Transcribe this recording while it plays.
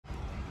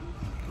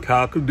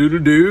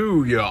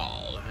Cock-a-doodle-doo,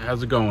 y'all.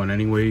 How's it going?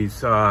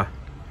 Anyways, it's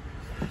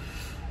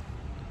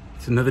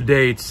another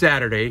day. It's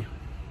Saturday.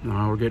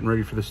 We're getting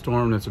ready for the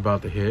storm that's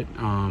about to hit.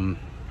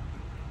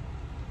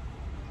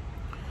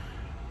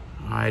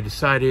 I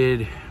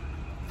decided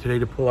today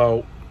to pull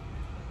out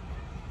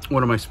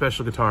one of my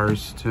special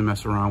guitars to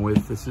mess around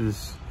with. This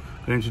is,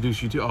 I'm going to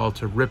introduce you all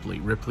to Ripley.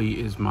 Ripley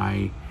is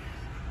my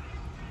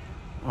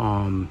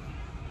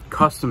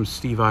custom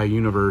Steve I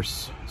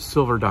Universe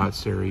Silver Dot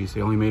series.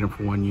 They only made them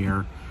for 1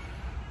 year.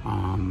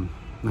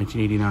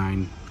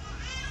 1989.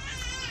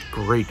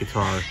 Great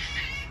guitar.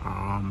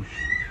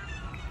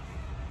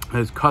 It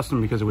was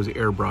custom because it was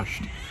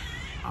airbrushed.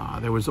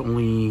 There was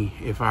only,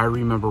 if I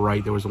remember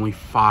right, there was only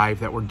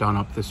 5 that were done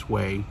up this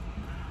way.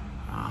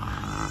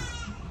 I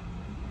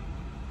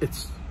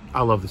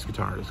love this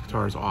guitar. This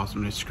guitar is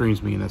awesome. It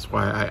screams me, and that's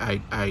why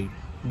I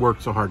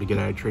worked so hard to get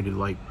it. I traded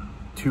like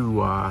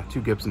two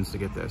Gibsons to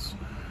get this.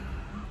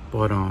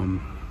 But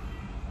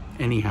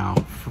anyhow,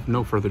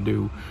 no further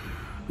ado,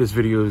 this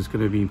video is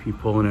going to be me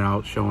pulling it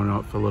out, showing it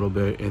up for a little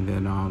bit, and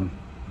then I'll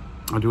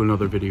do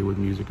another video with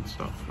music and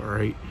stuff. All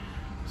right,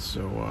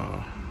 so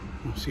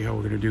we'll see how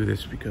we're going to do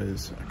this,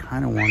 because I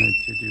kind of wanted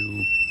to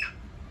do,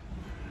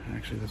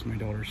 actually that's my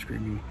daughter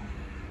screaming.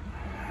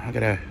 I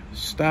gotta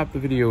stop the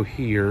video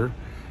here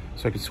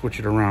so I can switch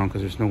it around,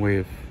 because there's no way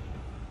of,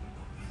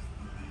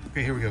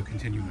 okay, here we go,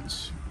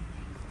 continuance.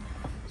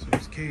 So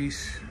this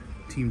case,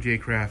 Team J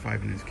Craft,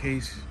 Ibanez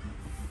case.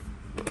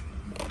 We're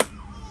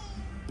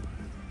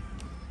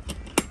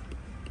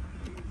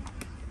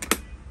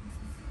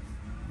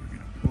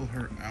gonna pull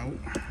her out.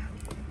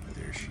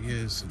 There she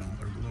is in all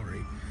her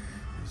glory.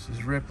 This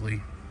is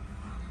Ripley.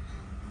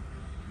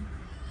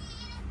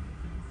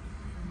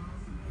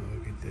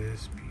 Look at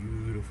this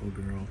beautiful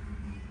girl.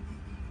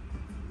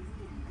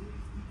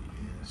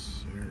 Yes,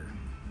 sir.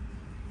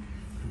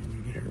 And we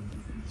get her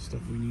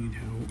stuff we need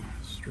out.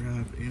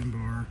 Strap and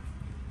bar.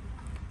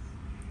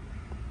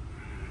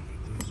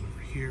 Put those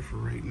over here for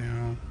right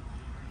now.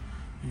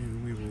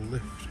 And we will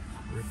lift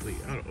Ripley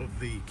out of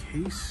the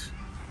case.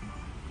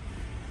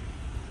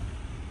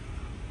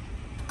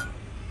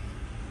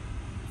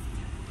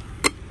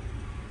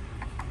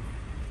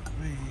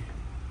 Away.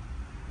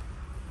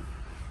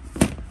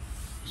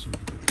 So we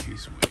can put the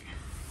case away.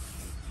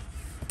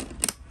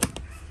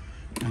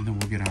 And then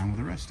we'll get on with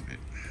the rest of it.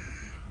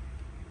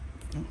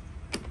 Oh.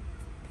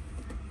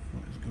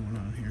 What is going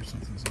on here?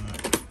 Something's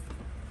not,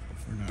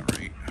 we're not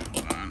right.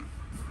 Hold on.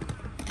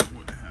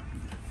 What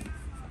happened?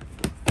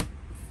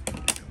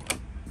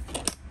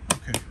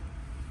 Okay.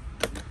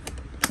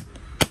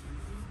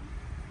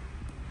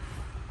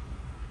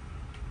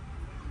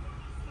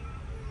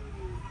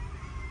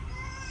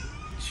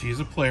 She is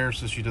a player,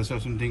 so she does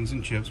have some dings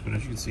and chips, but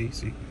as you can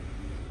see,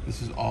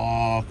 this is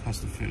all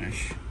custom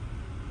finish.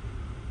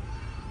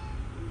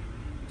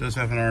 Does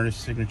have an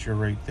artist signature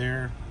right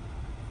there.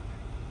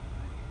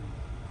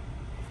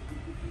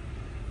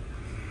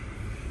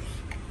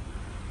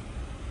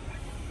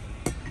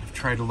 I've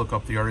tried to look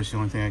up the artist. The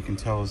only thing I can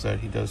tell is that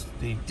he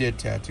did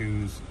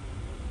tattoos.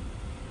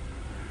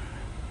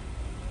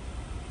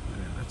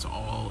 Yeah, that's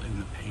all in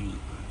the paint.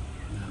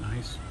 Isn't that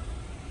nice?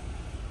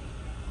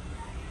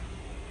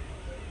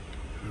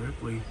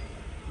 Ripley,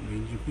 made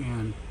in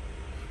Japan.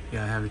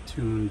 Yeah, I have it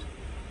tuned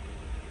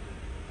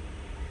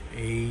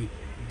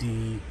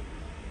ADGCFAD.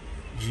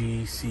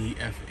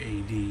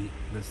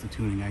 That's the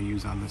tuning I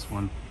use on this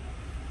one.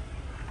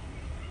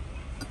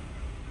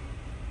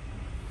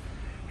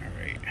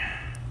 Alright.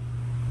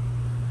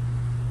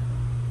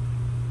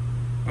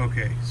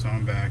 Okay, so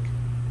I'm back.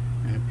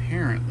 And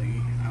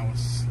apparently I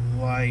was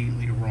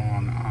slightly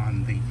wrong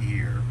on the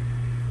year.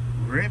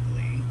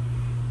 Ripley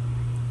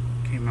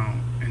came out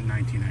in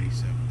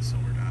 1997, the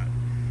Silver Dot.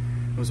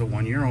 It was a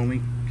 1 year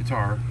only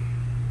guitar.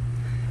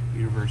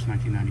 Universe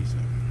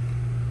 1997.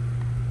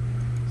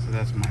 So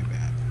that's my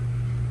bad.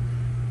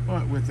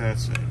 But with that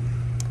said,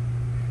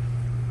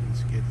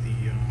 let's get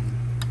the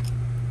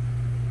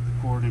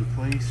cord in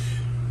place.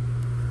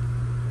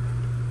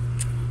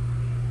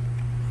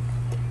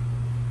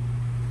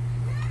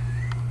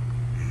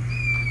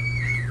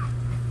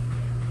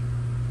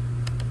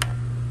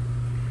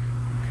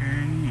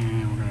 Okay,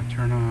 and we're going to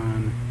turn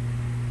on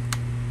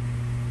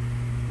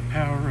the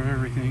power of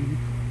everything.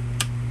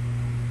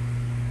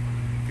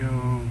 There we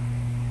go.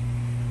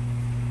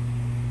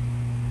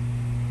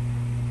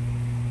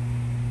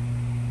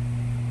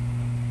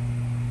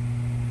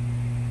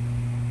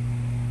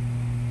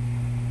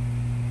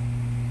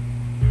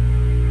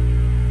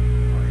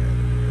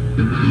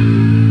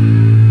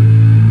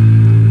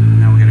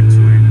 Now we gotta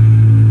tune it.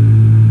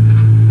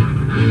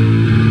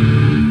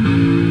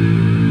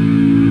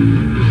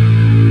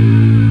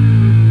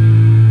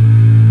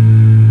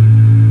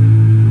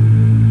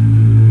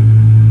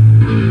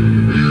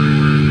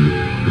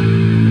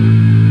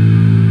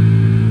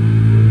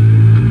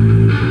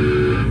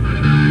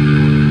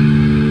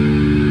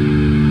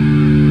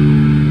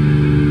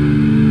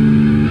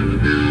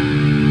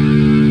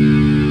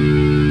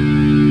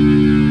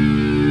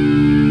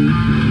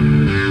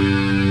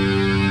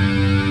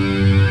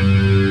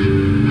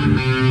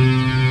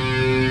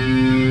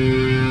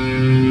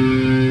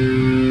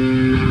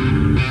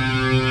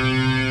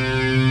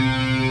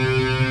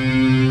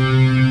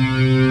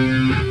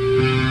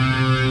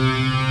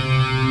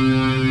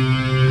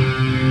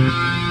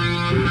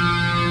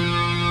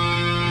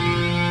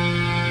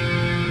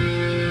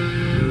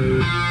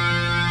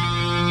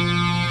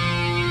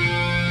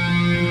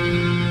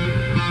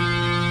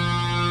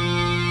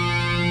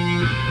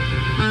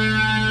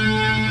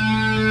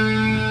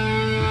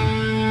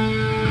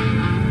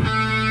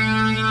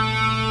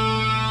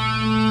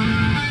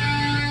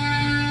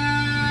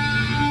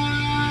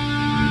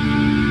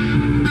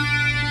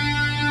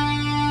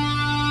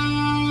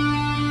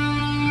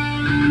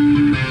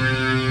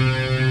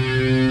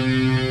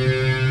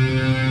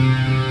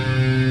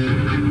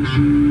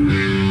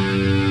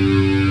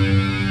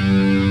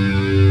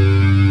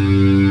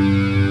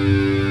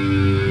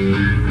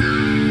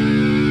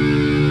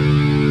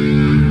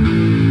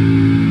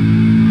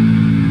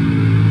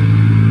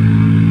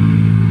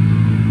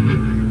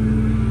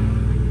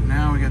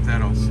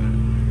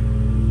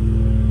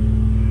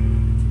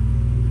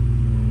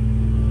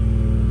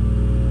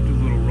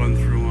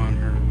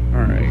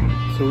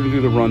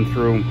 do the run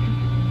through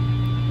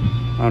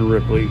on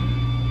Ripley.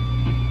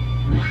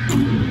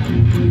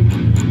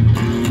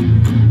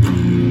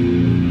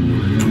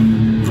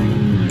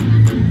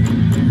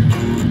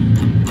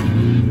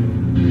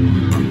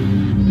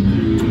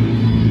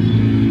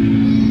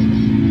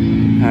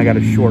 I got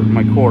to shorten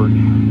my cord.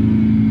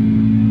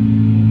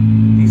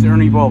 These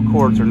Ernie Ball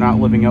cords are not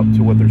living up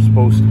to what they're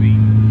supposed to be.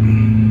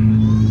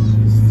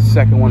 This is the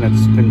second one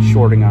that's been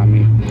shorting on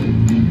me.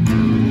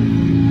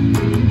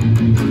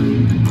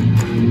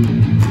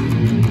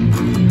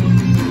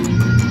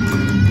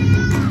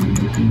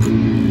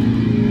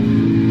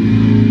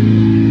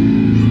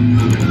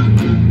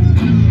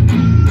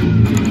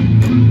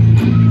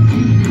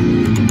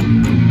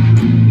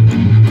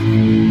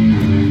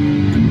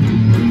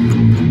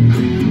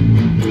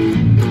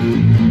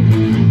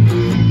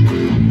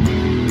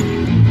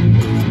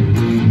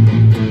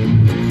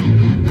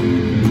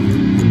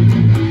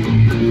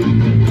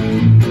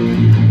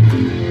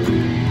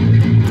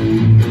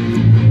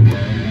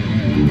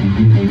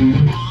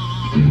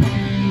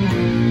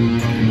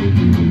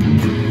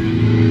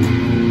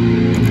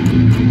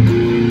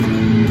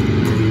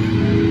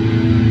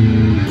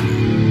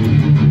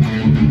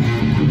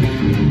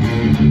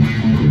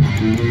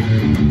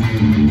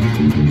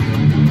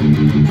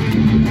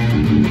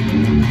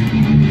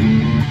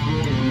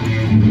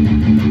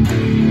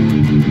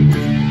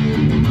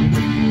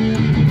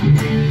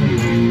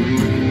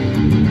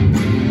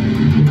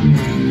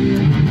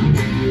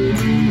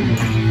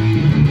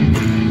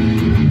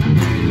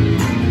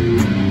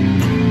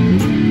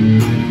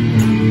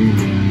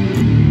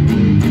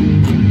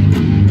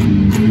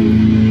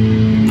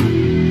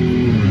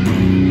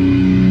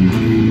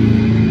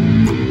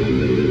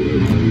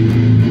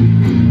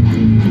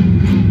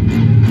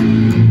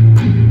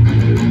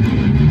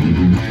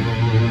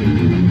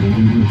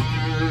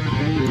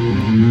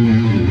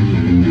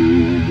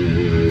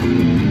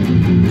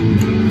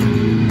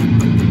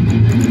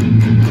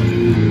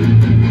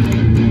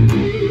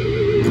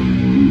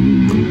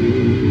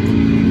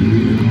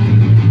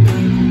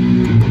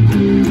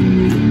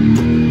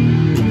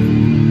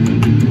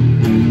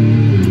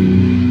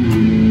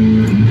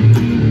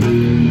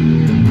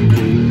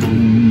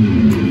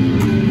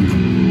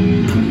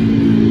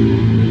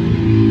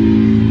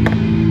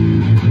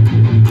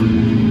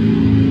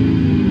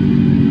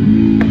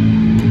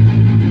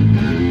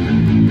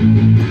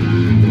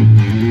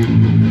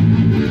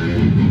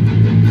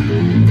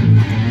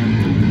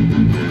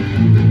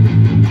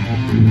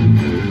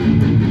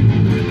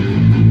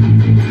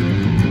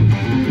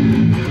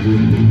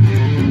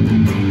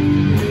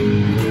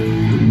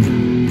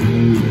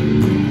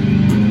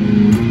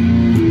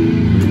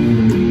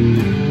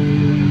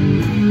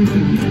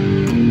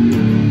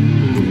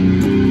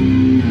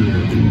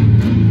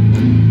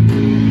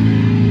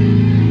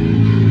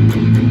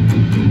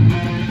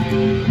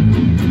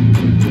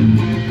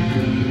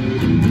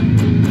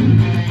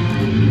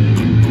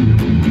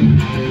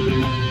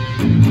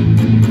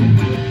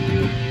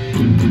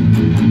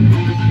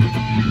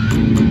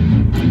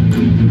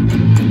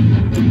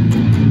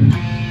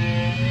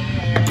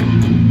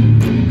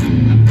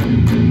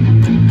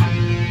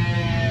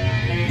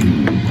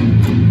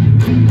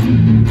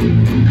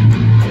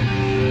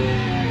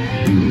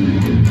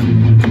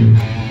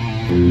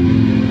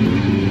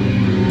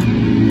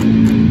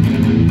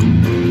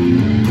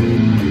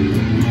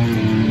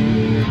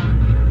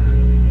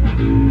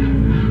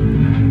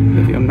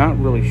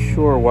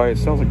 Sure why it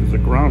sounds like there's a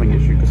grounding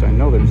issue, because I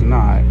know there's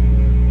not.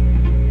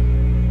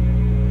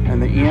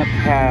 And the amp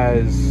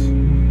has,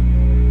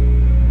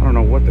 I don't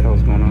know what the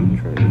hell's going on.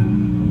 Try it.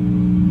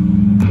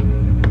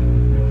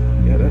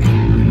 Yeah, that's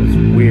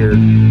weird. I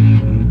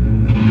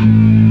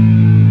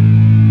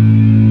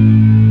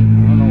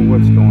don't know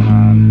what's going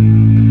on.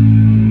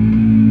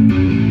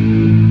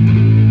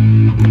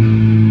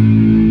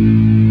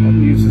 I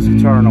haven't used this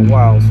guitar in a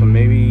while, so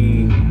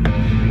maybe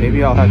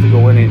I'll have to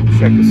go in and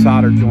check the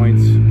solder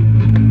joints.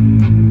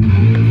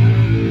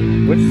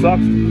 Which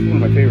sucks, it's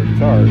one of my favorite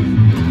guitars.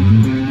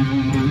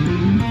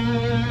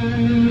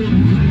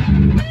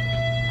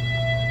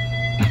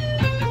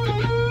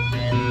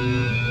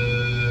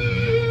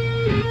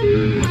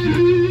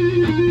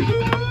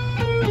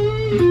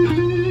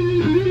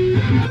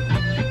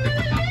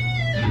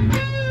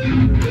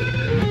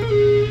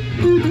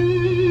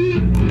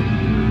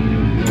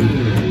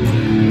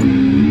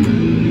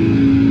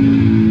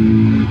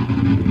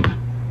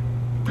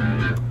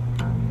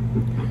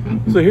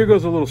 So here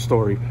goes a little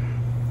story.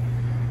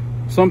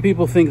 Some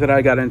people think that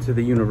I got into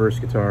the Universe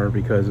guitar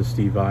because of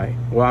Steve Vai.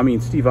 Well, I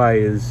mean, Steve Vai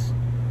is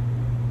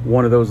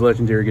one of those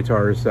legendary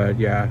guitarists that,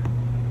 yeah,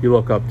 you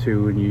look up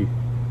to, and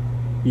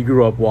you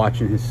grew up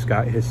watching his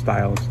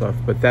style and stuff.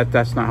 But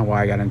that's not how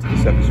I got into the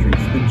 7th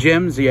Streets. The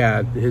gems,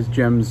 yeah, his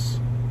gems,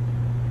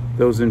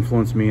 those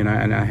influenced me, and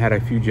I had a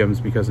few gems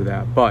because of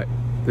that. But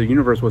the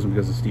Universe wasn't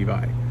because of Steve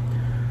Vai.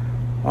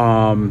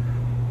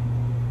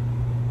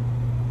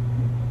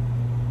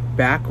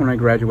 Back when I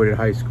graduated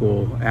high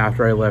school,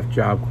 after I left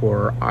Job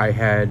Corps, I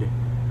had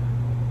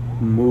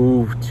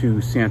moved to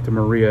Santa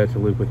Maria to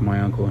live with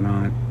my uncle and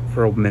aunt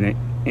for a minute.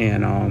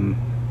 and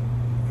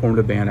formed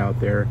a band out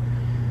there.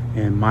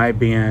 And my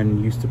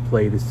band used to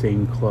play the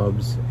same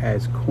clubs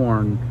as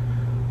Korn,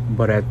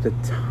 but at the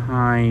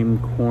time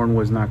Korn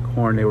was not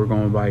Korn, they were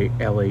going by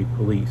LA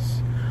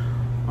Police.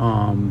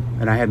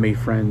 And I had made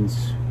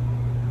friends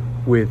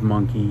with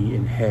Monkey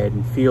and Head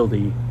and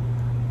Fieldy,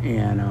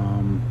 and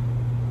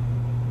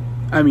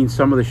I mean,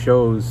 some of the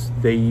shows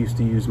they used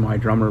to use my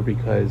drummer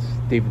because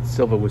David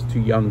Silva was too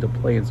young to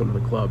play in some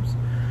of the clubs.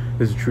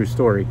 This is a true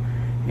story.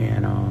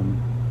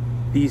 And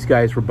these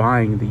guys were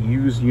buying the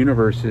used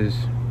Universes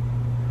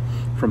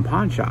from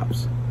pawn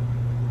shops,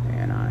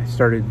 and I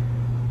started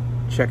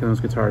checking those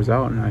guitars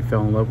out, and I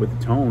fell in love with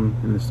the tone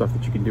and the stuff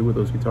that you can do with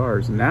those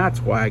guitars, and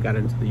that's why I got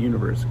into the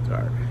Universe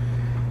guitar.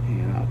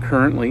 And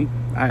currently,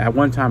 at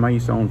one time I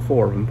used to own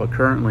 4 of them, but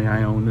currently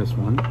I own this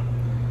one,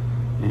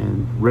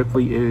 and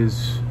Ripley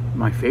is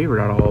my favorite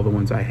out of all the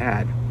ones I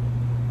had.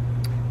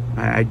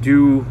 I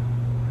do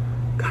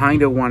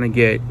kind of want to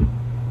get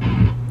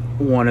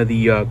one of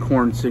the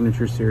Korn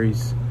Signature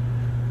Series,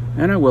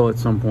 and I will at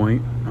some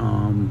point.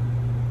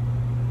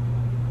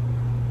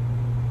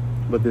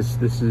 But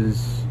this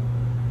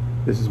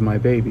is my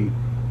baby.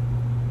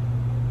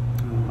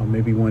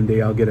 Maybe one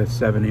day I'll get a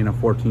 7 and a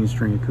 14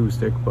 string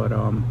acoustic, but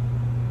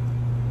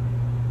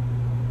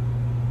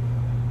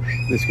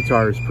this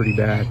guitar is pretty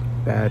bad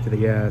to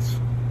the ass,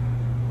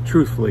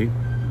 truthfully.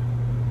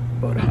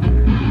 But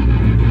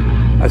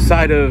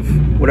aside of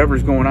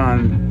whatever's going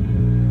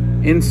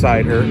on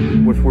inside her,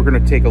 which we're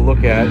going to take a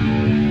look at,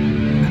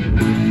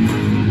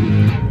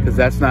 because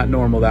that's not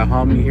normal, that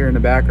hum you hear in the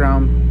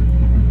background,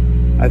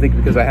 I think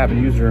because I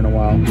haven't used her in a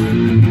while.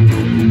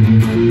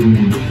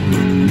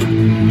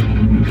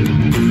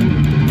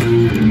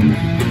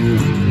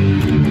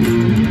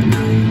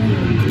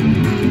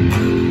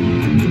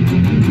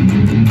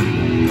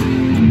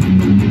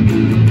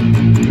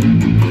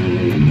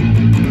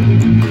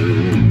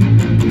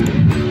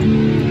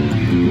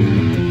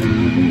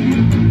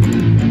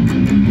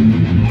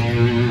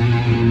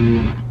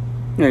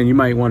 And you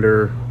might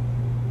wonder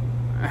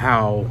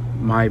how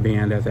my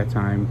band at that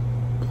time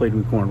played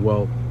with Korn.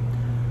 Well,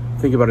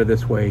 think about it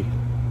this way.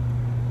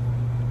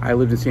 I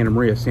lived in Santa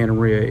Maria. Santa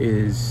Maria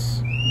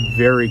is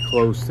very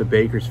close to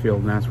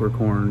Bakersfield, and that's where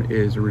Korn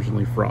is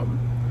originally from.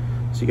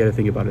 So you got to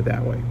think about it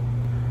that way.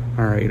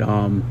 All right.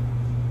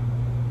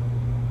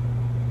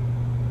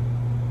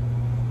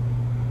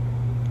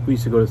 We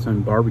used to go to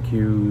some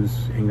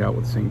barbecues, hang out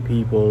with the same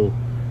people.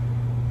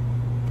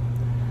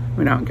 I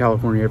mean, out in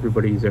California,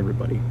 everybody's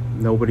everybody.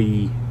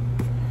 Nobody,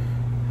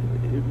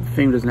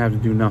 fame doesn't have to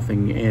do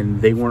nothing,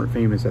 and they weren't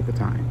famous at the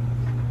time.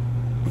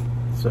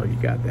 So you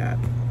got that.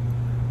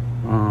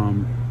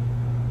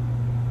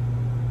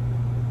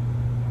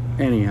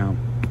 Anyhow,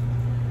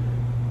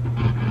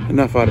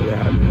 enough out of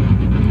that.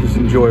 Just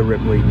enjoy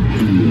Ripley.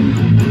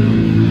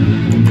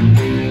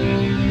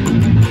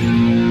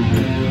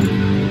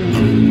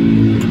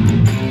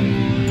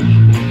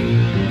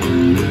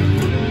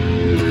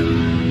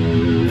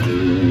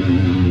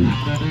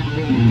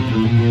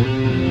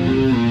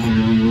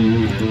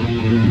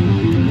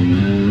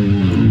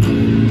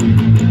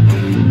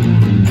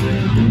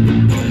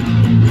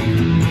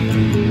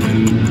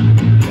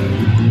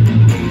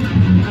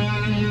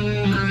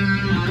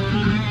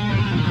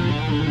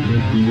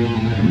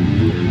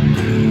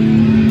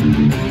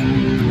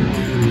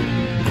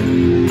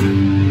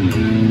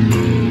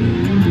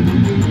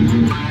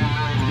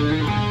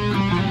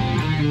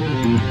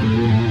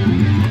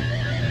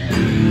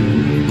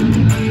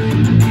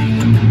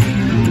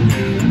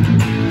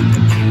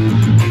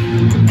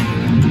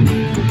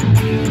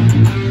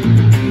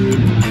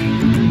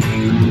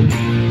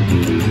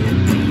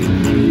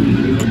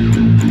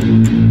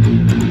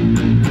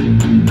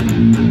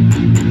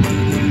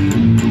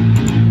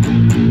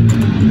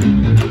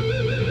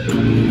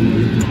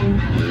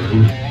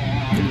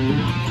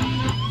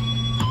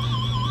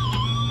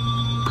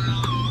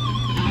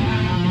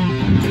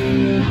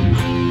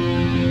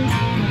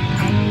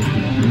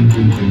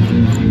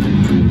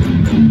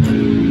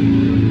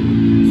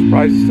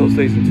 Surprised it still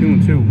stays in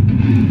tune too.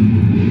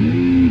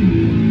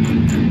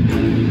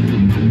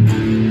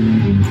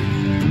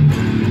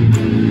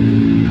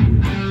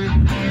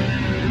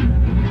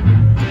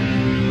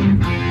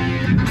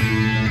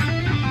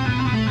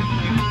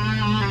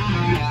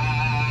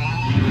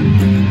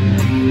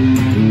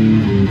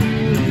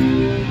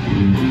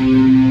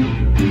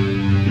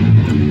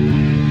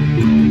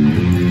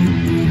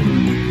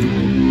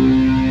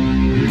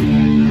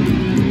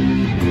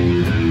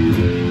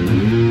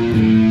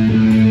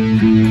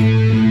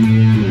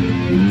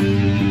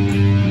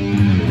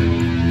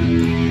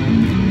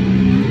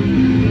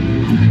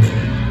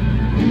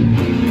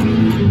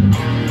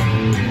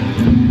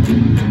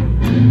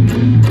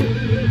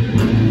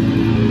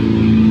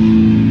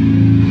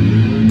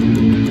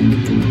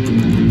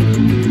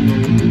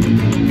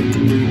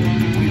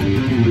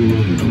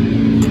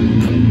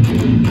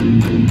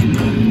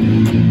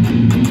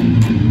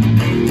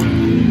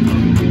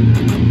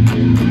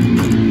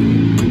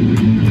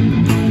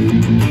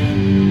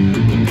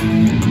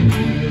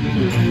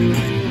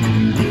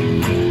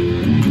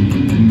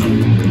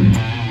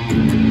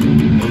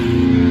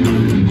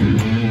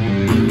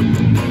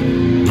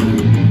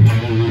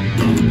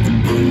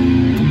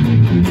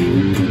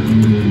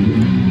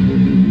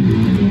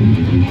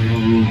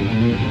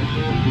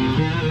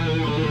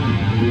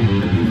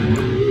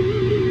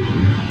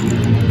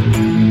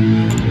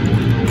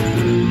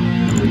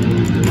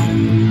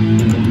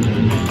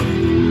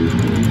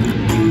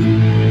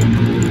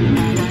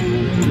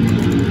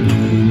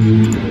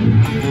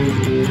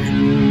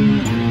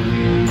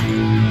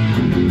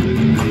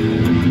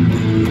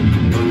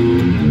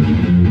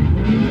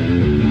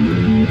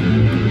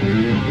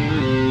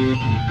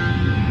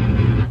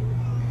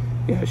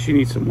 she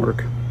needs some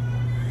work.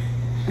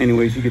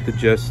 Anyways, you get the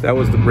gist. That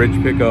was the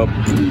bridge pickup.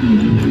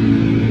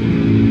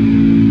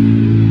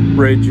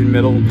 Bridge and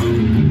middle.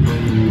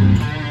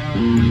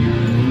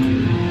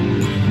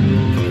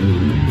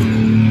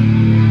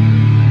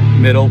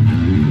 Middle.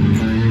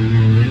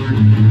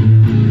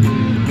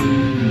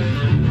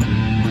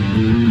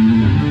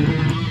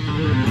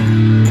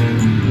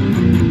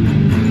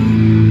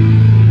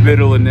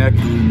 Middle and neck.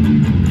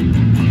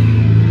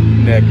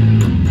 Neck.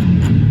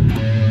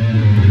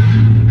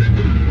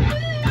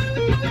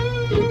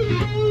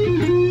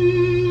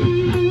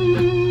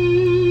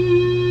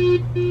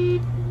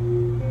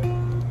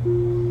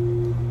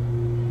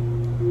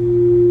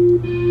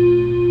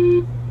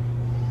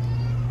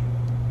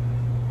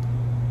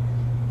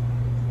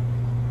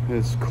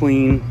 It's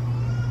clean,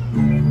 a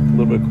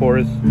little bit of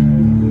chorus.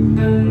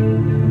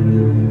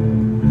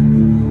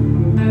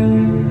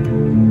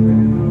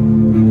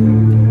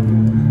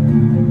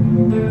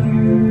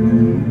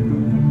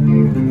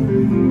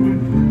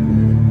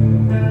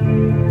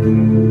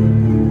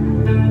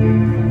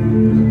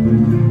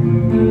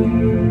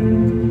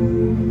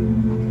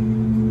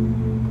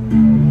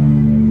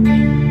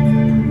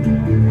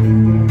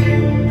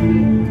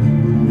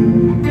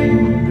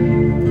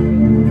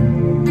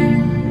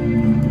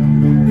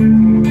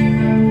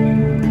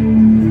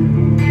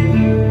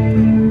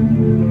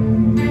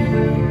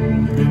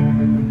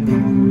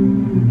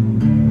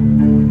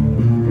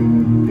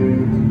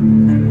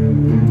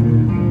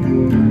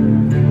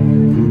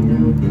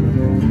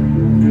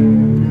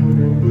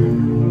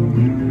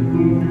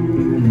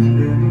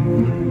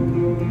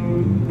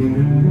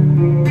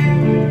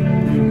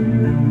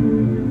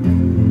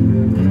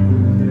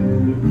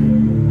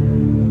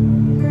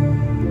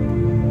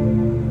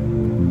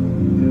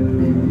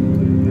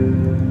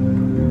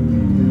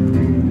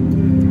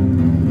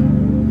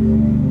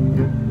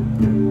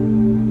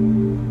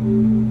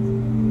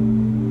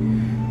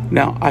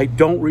 Now, I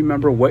don't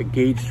remember what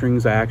gauge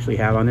strings I actually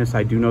have on this.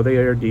 I do know they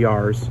are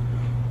DRs.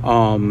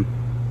 I've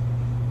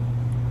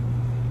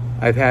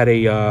had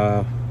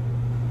a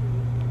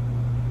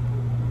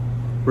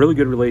really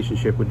good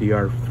relationship with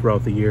DR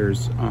throughout the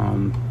years.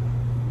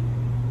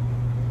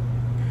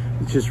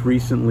 It's just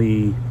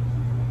recently,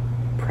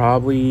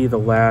 probably the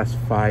last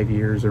 5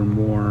 years or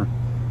more,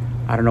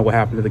 I don't know what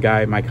happened to the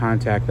guy, my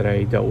contact that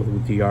I dealt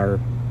with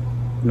DR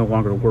no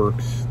longer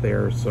works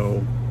there,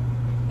 so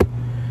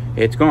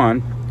it's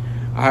gone.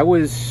 I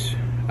want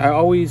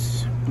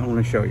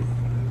to show you.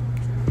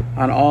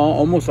 On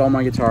almost all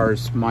my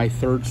guitars, my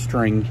third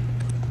string,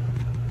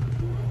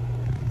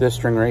 this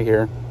string right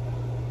here,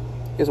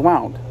 is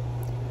wound.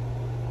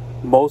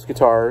 Most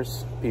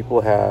guitars,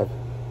 people have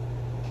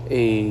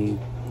a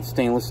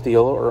stainless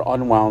steel or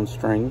unwound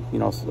string. You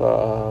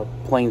know,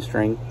 plain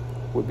string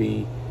would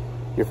be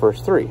your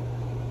first three.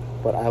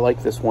 But I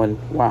like this one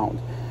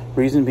wound.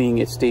 Reason being,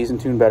 it stays in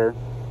tune better.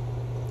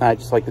 I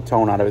just like the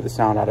tone out of it, the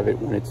sound out of it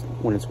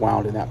when it's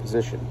wound in that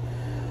position.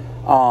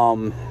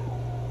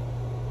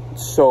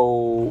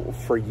 So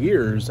for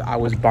years I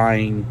was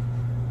buying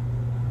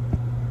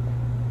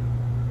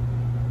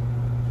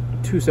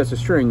 2 sets of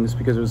strings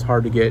because it was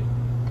hard to get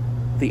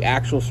the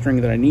actual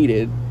string that I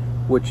needed,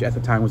 which at the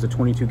time was a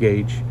 22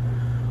 gauge,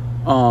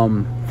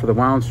 for the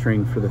wound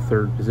string for the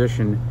third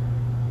position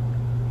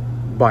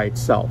by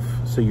itself.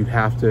 So you'd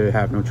have to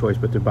have no choice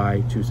but to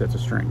buy 2 sets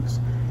of strings.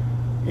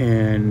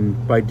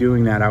 And by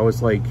doing that, I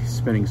was like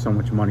spending so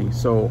much money.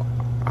 So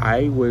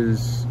I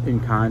was in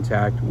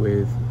contact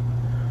with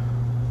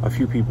a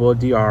few people at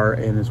DR,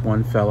 and this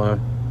one fella,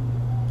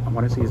 I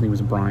want to say his name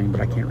was Brian,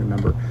 but I can't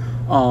remember,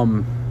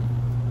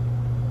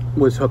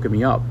 was hooking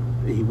me up.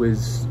 He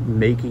was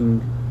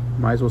making,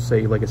 might as well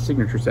say, like a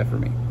signature set for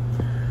me.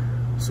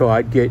 So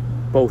I'd get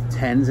both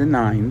 10s and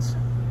 9s,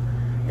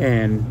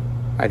 and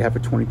I'd have a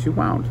 22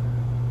 wound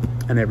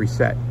in every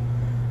set.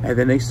 And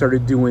then they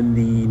started doing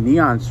the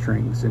neon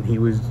strings, and he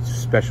was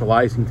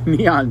specializing the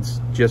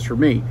neons just for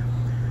me.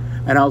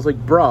 And I was like,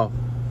 bro,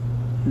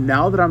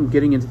 now that I'm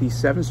getting into these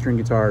 7-string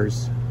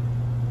guitars,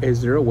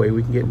 is there a way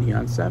we can get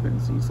neon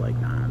 7s? He's like,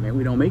 nah, man,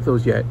 we don't make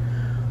those yet.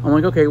 I'm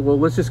like, okay, well,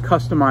 let's just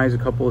customize a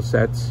couple of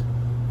sets.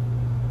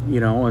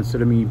 You know,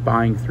 instead of me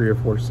buying 3 or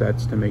 4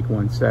 sets to make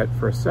one set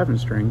for a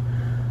 7-string,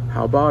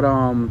 how about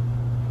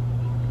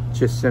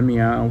just send me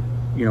out,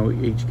 you know,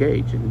 each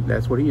gauge? And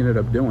that's what he ended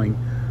up doing.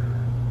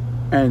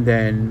 And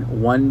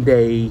then one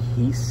day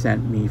he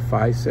sent me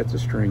 5 sets of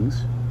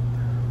strings,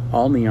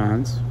 all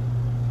neons.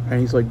 And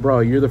he's like, bro,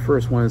 you're the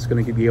first one that's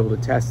going to be able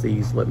to test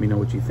these. Let me know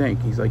what you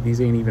think. He's like,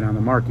 these ain't even on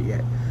the market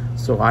yet.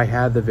 So I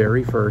had the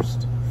very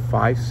first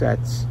 5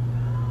 sets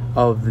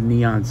of the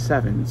neon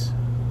 7s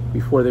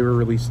before they were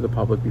released to the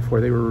public, before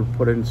they were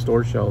put in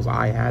store shelves.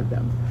 I had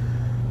them.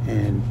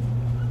 And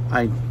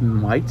I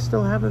might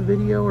still have a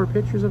video or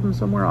pictures of them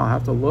somewhere. I'll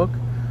have to look.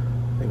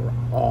 They were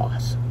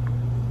awesome.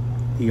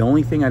 The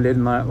only thing I did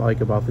not like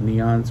about the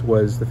neons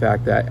was the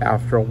fact that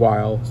after a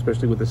while,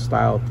 especially with the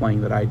style of playing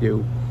that I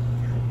do,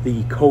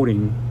 the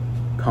coating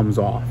comes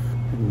off,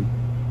 and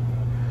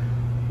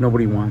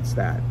nobody wants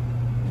that.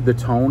 The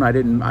tone, I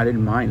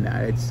didn't mind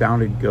that. It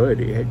sounded good.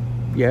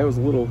 yeah, it was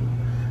a little,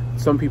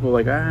 some people are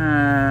like,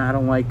 I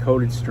don't like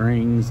coated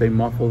strings, they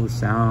muffle the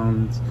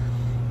sounds.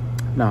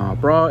 Nah,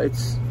 bro,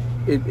 it's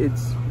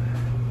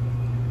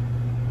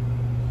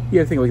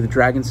yeah, I think like the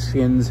dragon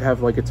skins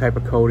have like a type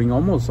of coating.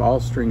 Almost all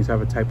strings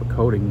have a type of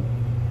coating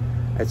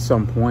at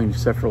some point,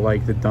 except for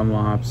like the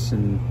Dunlops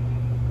and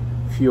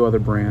a few other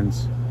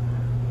brands.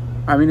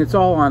 I mean, it's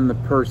all on the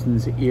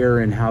person's ear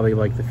and how they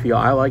like the feel.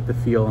 I like the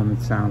feel and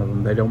the sound of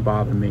them. They don't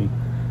bother me.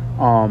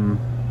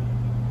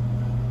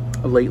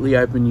 Lately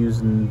I've been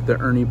using the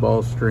Ernie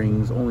Ball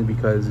strings only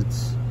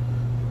because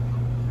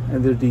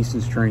they're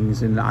decent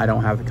strings, and I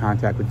don't have the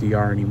contact with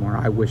DR anymore.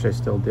 I wish I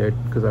still did,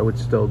 because I would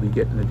still be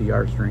getting the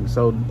DR strings.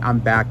 So I'm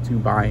back to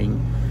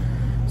buying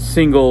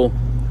single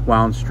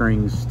wound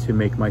strings to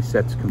make my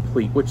sets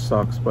complete, which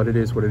sucks, but it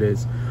is what it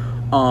is.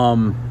 I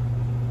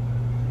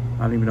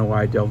don't even know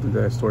why I delved into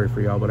that story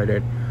for y'all, but I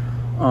did.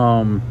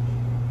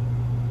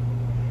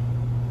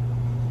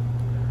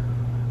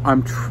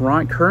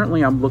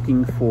 Currently I'm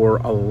looking for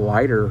a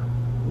lighter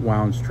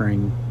wound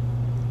string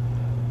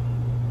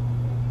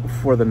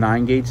for the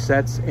 9-gauge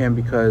sets, and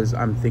because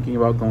I'm thinking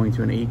about going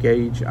to an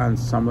 8-gauge on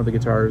some of the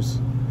guitars,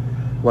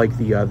 like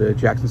the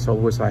Jackson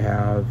Soloist I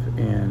have,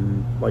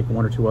 and like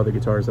 1 or 2 other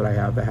guitars that I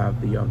have that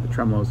have the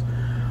tremolos.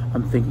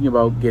 I'm thinking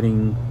about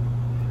getting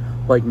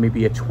like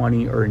maybe a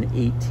 20 or an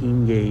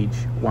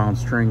 18-gauge wound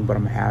string, but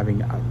I'm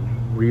having a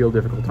real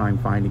difficult time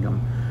finding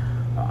them.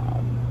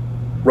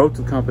 Wrote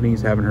to the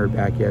companies, haven't heard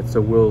back yet, so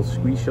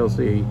we shall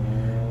see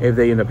if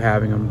they end up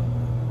having them.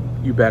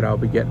 You bet I'll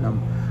be getting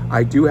them.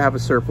 I do have a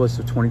surplus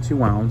of 22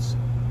 wounds.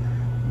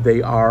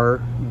 They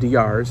are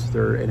DRs.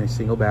 They're in a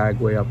single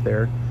bag way up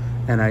there,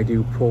 and I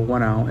do pull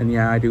one out, and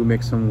yeah, I do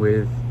mix them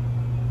with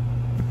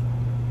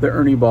the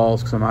Ernie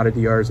Balls, because I'm out of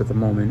DRs at the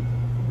moment,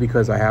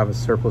 because I have a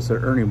surplus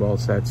of Ernie Ball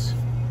sets.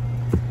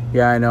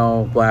 Yeah, I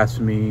know,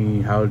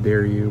 blasphemy, how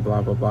dare you,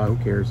 blah blah blah, who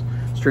cares?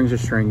 Strings are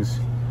strings.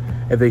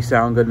 If they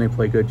sound good and they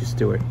play good, just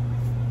do it.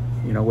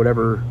 You know,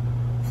 whatever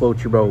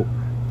floats your boat.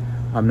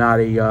 I'm not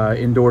a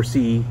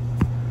endorsee,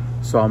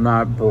 so I'm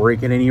not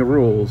breaking any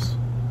rules.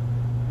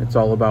 It's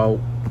all about,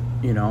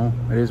 you know,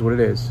 it is what it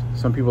is.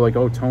 Some people are like,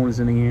 oh, tone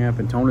is in the amp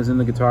and tone is in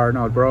the guitar.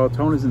 No, bro,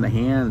 tone is in the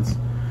hands.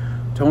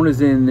 Tone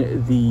is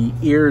in the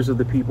ears of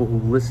the people who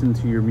listen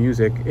to your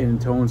music, and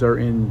tones are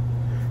in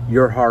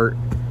your heart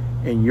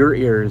and your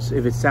ears.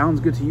 If it sounds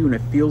good to you and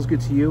it feels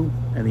good to you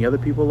and the other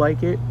people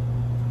like it,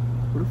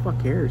 who the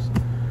fuck cares?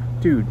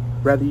 Dude,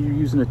 whether you're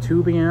using a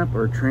tube amp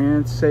or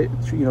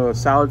a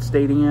solid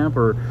state amp,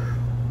 or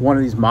one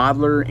of these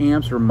modeler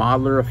amps or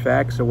modeler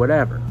effects or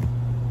whatever,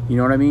 you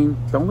know what I mean?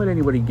 Don't let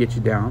anybody get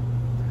you down.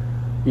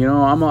 You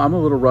know, I'm a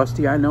little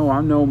rusty. I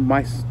know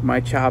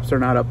my chops are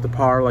not up to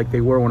par like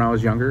they were when I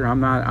was younger. I'm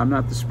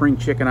not the spring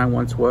chicken I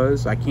once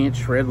was. I can't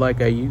shred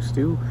like I used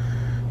to.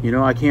 You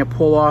know, I can't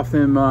pull off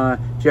them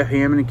Jeff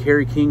Hammond and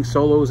Kerry King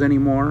solos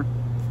anymore.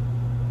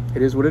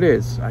 It is what it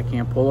is. I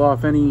can't pull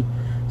off any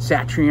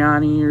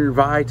Satriani or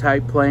Vi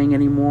type playing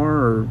anymore,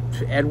 or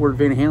Edward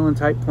Van Halen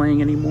type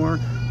playing anymore.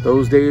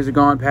 Those days are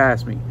gone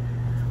past me.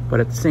 But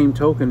at the same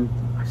token,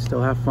 I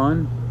still have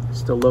fun. I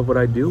still love what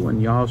I do,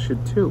 and y'all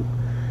should too.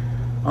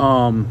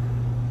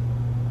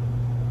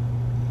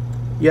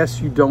 Yes,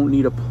 you don't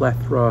need a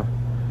plethora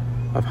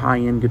of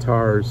high-end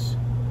guitars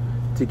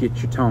to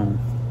get your tone.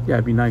 Yeah,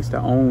 it'd be nice to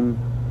own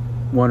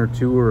 1 or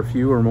 2 or a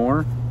few or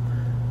more,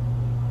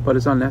 but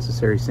it's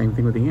unnecessary. Same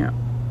thing with the amp.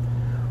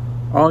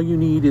 All you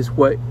need is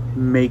what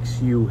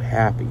makes you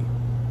happy.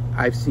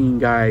 I've seen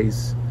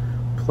guys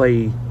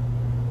play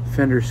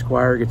Fender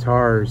Squier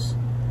guitars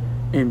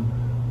and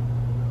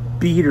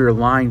beater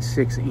line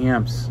 6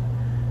 amps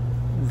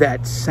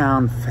that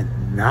sound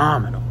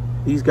phenomenal.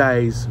 These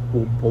guys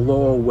will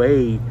blow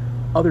away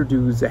other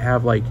dudes that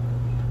have like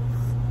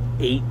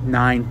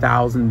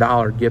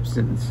 $8,000-9,000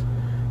 Gibsons.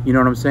 You know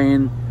what I'm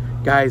saying?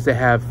 Guys that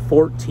have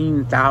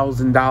 $14,000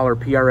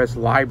 PRS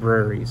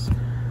libraries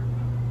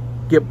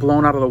get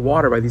blown out of the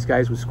water by these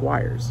guys with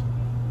Squiers.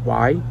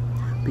 Why?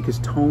 Because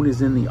tone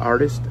is in the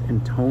artist,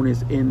 and tone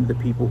is in the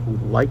people who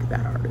like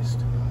that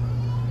artist.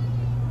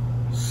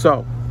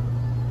 So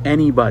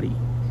anybody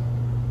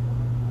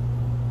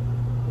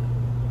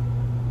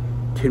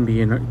can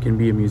be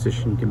a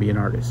musician, can be an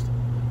artist.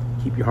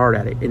 Keep your heart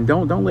at it, and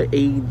don't let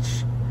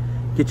age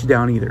get you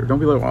down either. Don't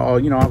be like, oh,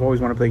 you know, I've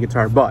always wanted to play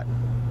guitar, but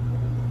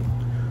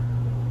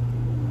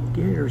who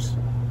cares?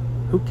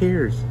 Who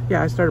cares?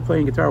 Yeah, I started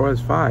playing guitar when I was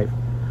 5.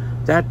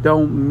 That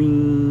don't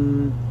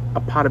mean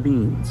a pot of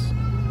beans.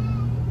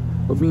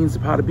 What means a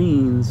pot of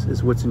beans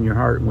is what's in your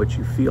heart and what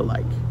you feel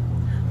like.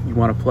 You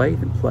want to play,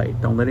 then play.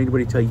 Don't let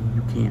anybody tell you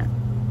you can't,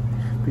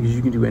 because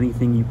you can do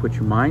anything you put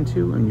your mind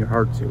to and your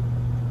heart to.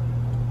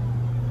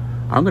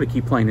 I'm going to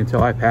keep playing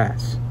until I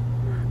pass.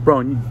 Bro,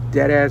 and you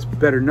dead ass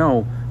better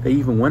know that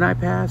even when I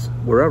pass,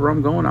 wherever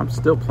I'm going, I'm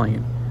still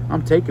playing.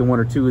 I'm taking 1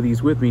 or 2 of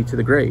these with me to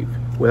the grave,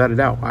 without a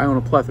doubt. I own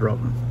a plethora of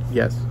them.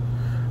 Yes,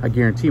 I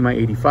guarantee my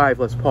 85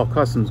 Les Paul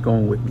Custom's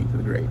going with me to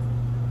the grave.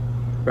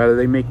 Rather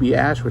they make me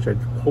ash, which I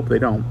hope they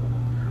don't,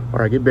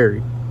 or I get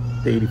buried.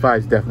 The 85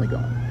 is definitely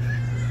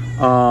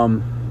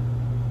going.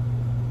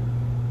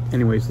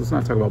 Anyways, let's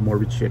not talk about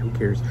morbid shit. Who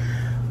cares?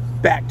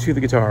 Back to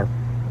the guitar.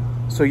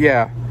 So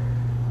yeah,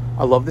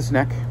 I love this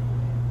neck.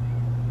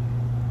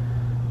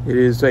 It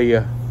is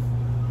a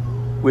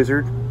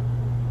Wizard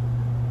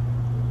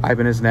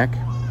Ibanez neck,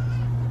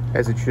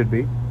 as it should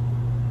be.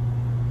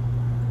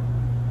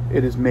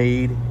 It is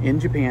made in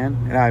Japan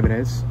at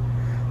Ibanez.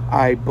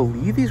 I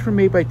believe these were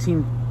made by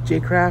Team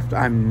J-Craft.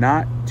 I'm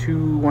not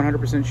too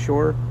 100%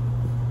 sure.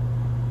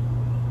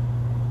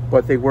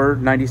 But they were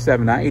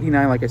 97, not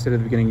 89 like I said at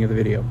the beginning of the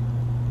video.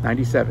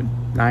 97.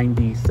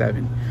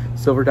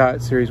 Silver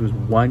Dot series was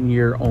 1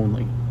 year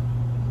only.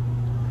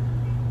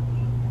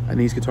 And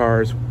these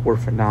guitars were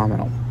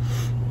phenomenal.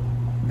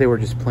 They were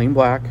just plain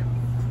black.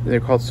 They're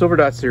called Silver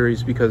Dot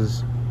series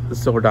because the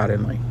silver dot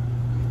inlay.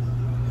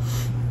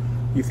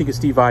 You think of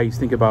Steve Vai, you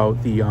think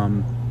about the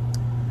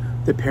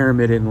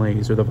pyramid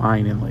inlays or the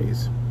vine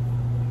inlays.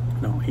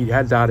 No, he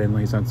had dot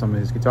inlays on some of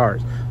his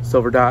guitars.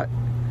 Silver Dot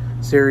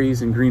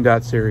series and Green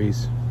Dot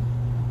series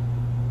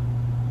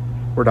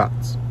were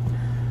dots.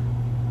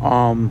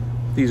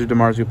 These are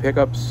DiMarzio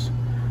pickups.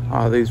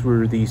 These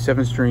were the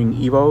 7-string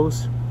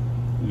Evos.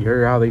 You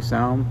hear how they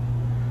sound.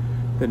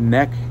 The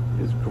neck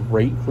is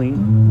great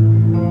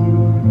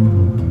clean.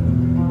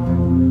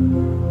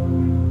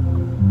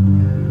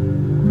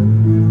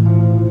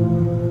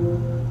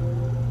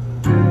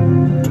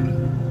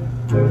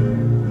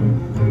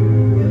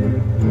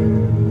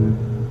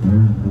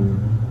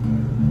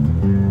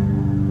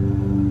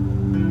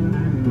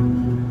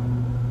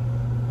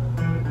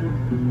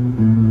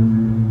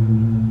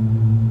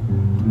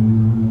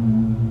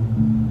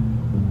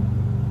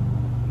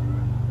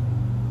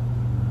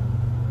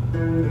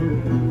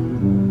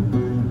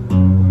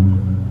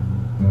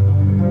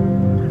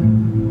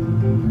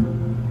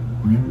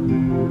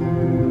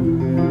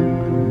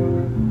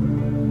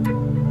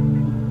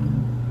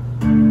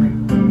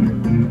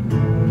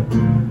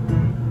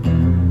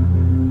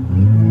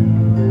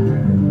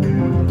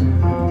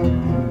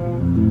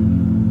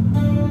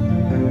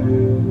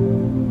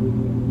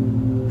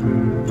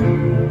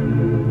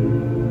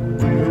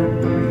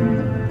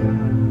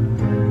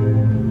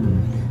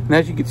 And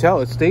as you can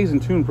tell, it stays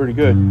in tune pretty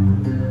good.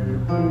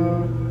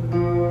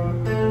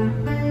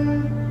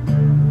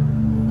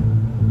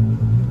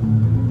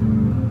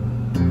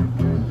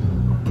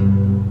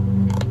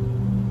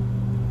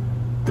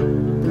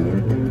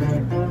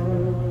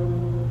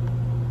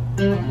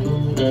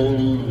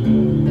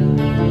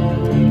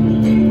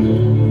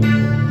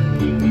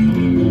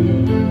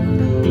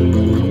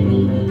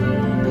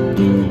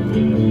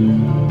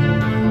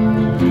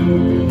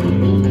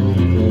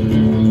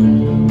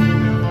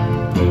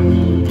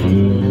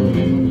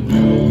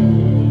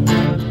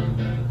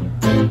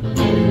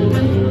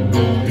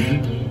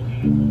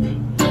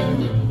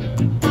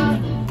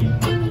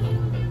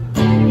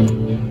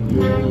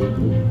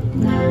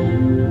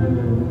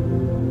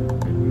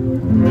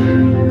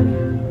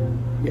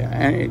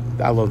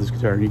 I love this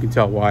guitar, and you can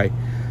tell why.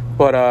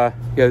 But yeah,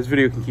 this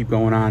video can keep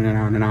going on and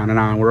on and on and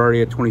on. We're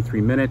already at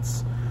 23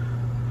 minutes.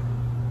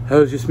 That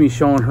was just me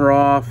showing her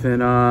off, and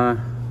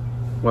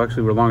well,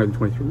 actually we're longer than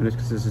 23 minutes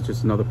because this is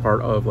just another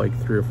part of like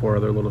 3 or 4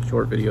 other little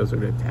short videos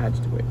that are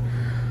attached to it.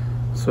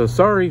 So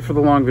sorry for the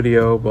long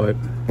video, but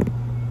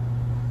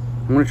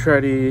I'm gonna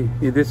try to,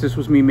 this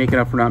was me making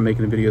up for not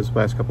making the videos the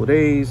last couple of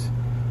days.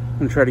 I'm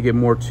gonna try to get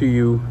more to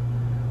you.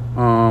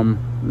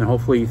 And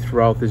hopefully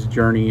throughout this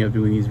journey of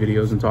doing these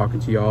videos and talking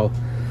to y'all,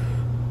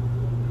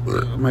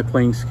 my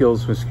playing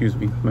skills,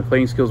 my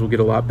playing skills will get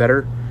a lot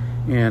better,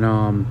 and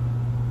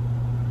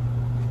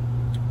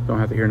don't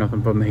have to hear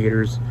nothing from the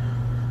haters,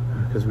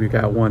 because we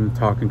got one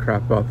talking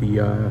crap about the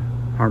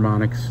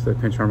harmonics, the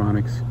pinch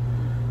harmonics,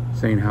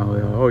 saying how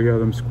oh yeah,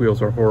 them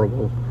squeals are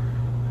horrible,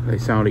 they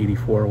sound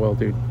 84. Well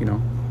dude, you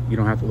know, you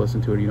don't have to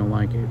listen to it, you don't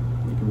like it,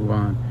 you can move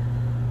on.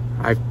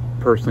 I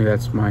personally,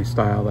 that's my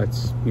style.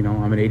 That's, you know,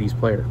 I'm an 80s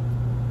player.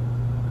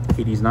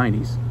 80s,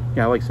 90s.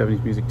 Yeah, I like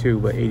 70s music too,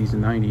 but 80s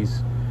and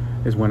 90s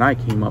is when I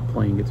came up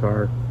playing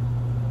guitar.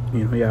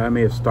 You know, yeah, I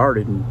may have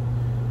started and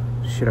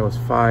shit, I was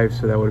 5,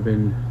 so that would have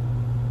been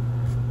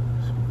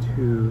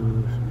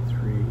 72,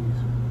 73.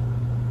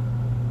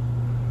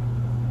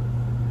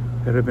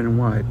 That would have been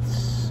what,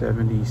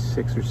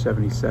 76 or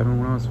 77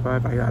 when I was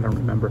 5? I don't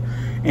remember.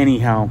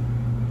 Anyhow,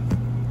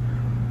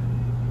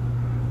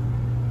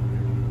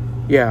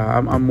 yeah,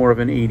 I'm more of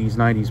an 80s,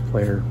 90s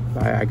player.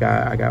 I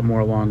got more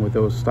along with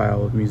those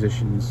style of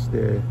musicians,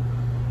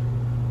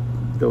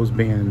 those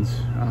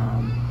bands.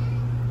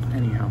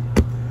 Anyhow,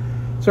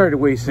 sorry to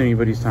waste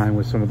anybody's time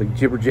with some of the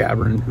jibber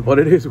jabbering, but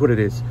it is what it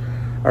is.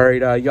 All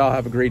right, y'all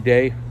have a great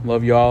day.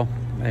 Love y'all,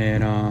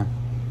 and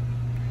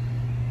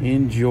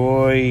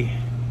enjoy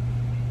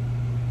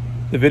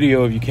the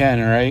video if you can.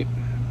 All right.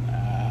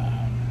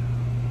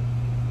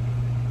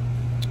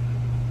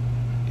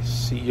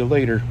 See you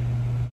later.